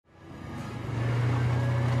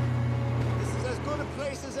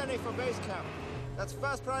ready for base camp. That's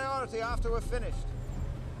first priority after we're finished.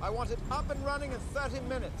 I want it up and running in 30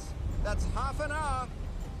 minutes. That's half an hour.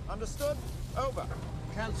 Understood? Over.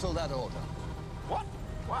 Cancel that order. What?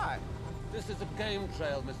 Why? This is a game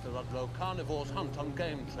trail, Mr. Ludlow. Carnivores hunt on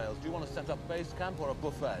game trails. Do you want to set up base camp or a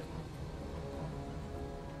buffet?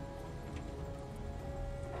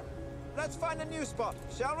 Let's find a new spot,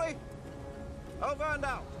 shall we? Over and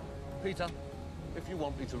out. Peter, if you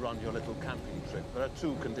want me to run your little camping trip, there are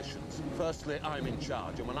two conditions. Firstly, I'm in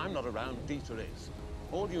charge, and when I'm not around, Dieter is.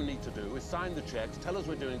 All you need to do is sign the checks, tell us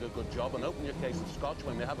we're doing a good job, and open your case of scotch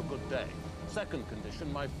when we have a good day. Second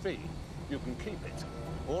condition, my fee. You can keep it.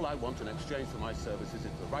 All I want in exchange for my services is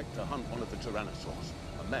the right to hunt one of the tyrannosaurs.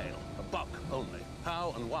 A male, a buck only.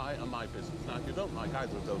 How and why are my business. Now, if you don't like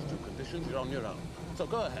either of those two conditions, you're on your own. So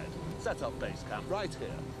go ahead, set up base camp right here,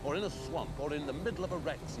 or in a swamp, or in the middle of a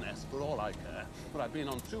wreck's nest, for all I care. But I've been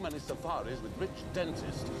on too many safaris with rich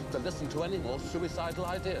dentists to listen to any more suicidal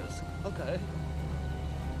ideas. Okay?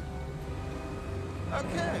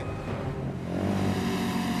 Okay.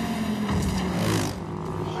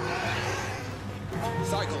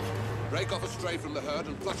 Cycle. Break off a stray from the herd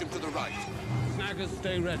and flush him to the right. Snaggers,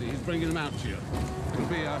 stay ready. He's bringing them out to you. It'll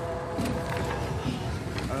be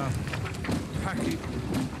Packy,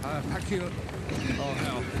 oh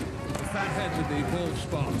hell, the fat head with the bald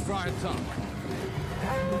spot, fried tongue.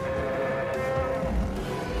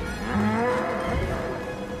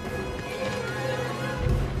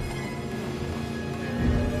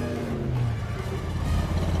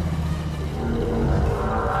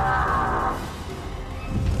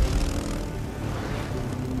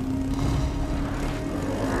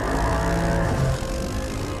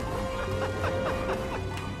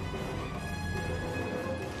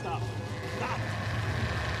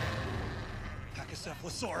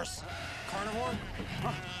 Cephalosaurus. Carnivore?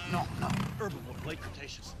 Huh? No. Herbivore, late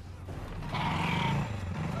Cretaceous.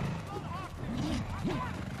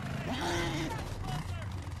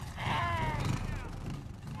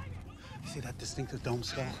 See that distinctive dome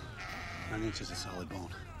skull? 9 inches of solid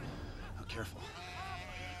bone. Now careful.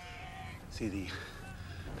 See, the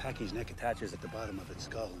Pachy's neck attaches at the bottom of its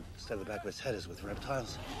skull instead of the back of its head is with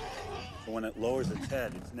reptiles. So when it lowers its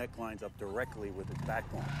head, its neck lines up directly with its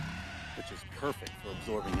backbone, which is perfect for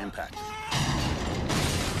absorbing impact.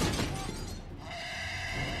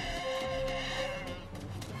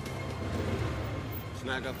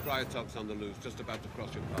 Snag up Triatops on the loose, just about to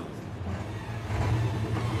cross your path.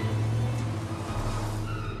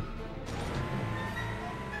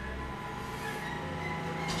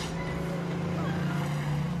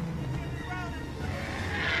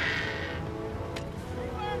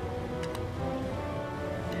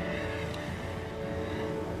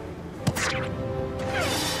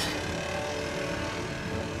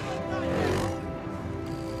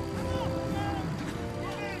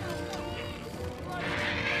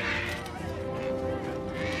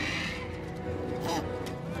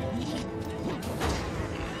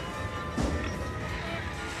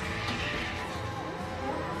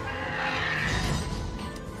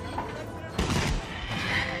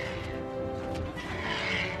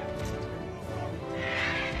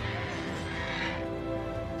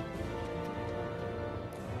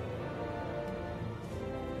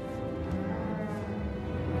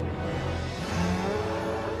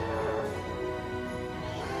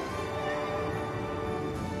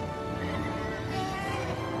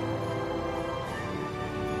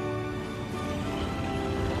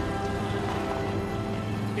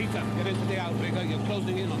 Peter, get into the outrigger. You're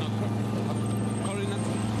closing in on a corridor.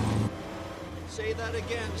 Say that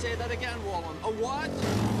again, Wallen. A what?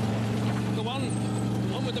 The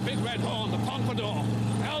one with the big red horn, the Pompadour.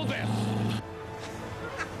 Elvis!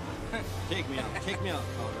 Take me out,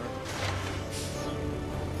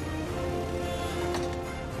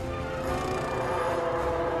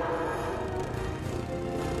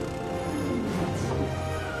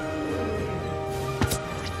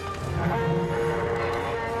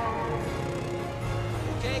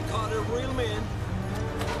 Connor. Reel me in.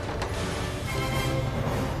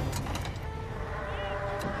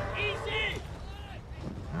 Easy!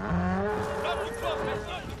 Stop too close, man,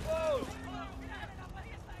 stop too close!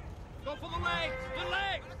 Go for the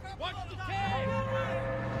legs! Watch the tail!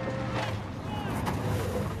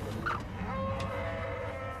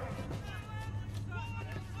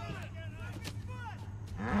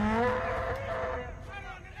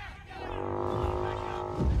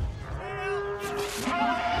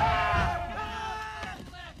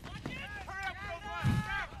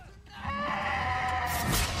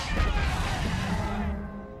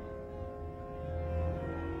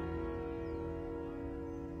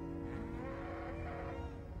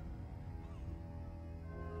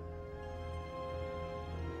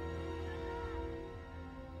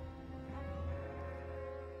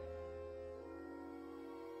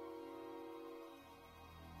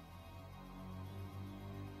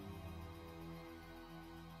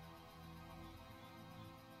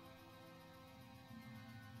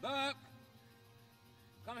 Burke!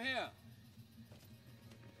 Come here.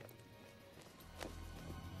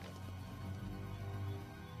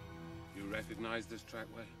 You recognize this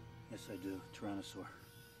trackway? Yes, I do. Tyrannosaur.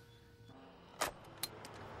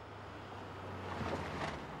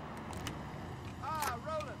 Ah,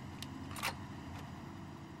 Roland!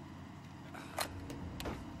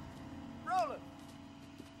 Roland!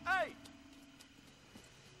 Hey!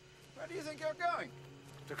 Where do you think you're going?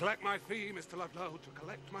 To collect my fee, Mr. Ludlow, to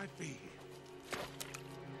collect my fee.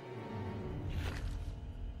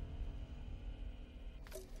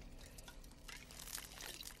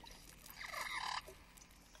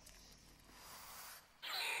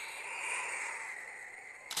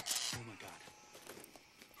 Oh my God.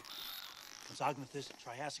 Zognathus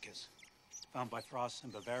triassicus, found by Frost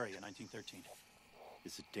in Bavaria in 1913.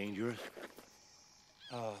 Is it dangerous?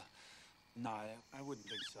 No, I wouldn't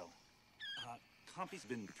think so. Compies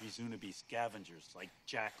been presumed to be scavengers, like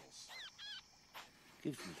jackals.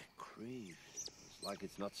 Gives me the creeps. It's like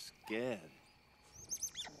it's not scared.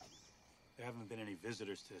 There haven't been any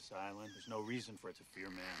visitors to this island. There's no reason for it to fear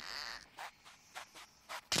man.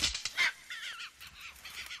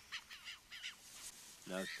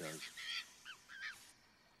 Now it does.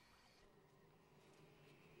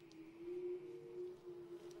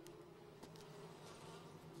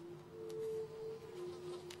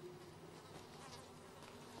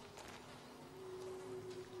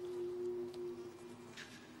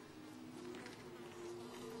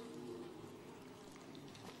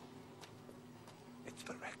 It's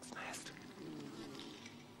the Rex nest.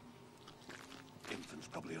 Infant's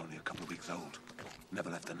probably only a couple of weeks old. Never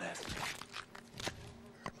left the nest.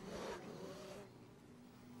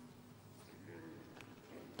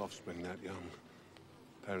 Offspring that young.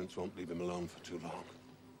 Parents won't leave him alone for too long.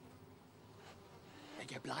 They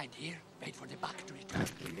get blind here. Wait for the buck to return.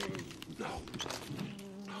 No.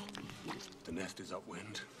 No. The nest is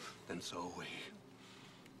upwind, then so are we.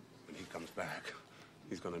 When he comes back,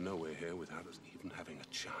 he's gonna know we're here without us even having a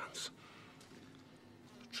chance.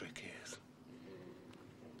 The trick is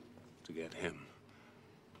to get him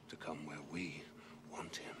to come where we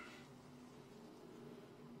want him.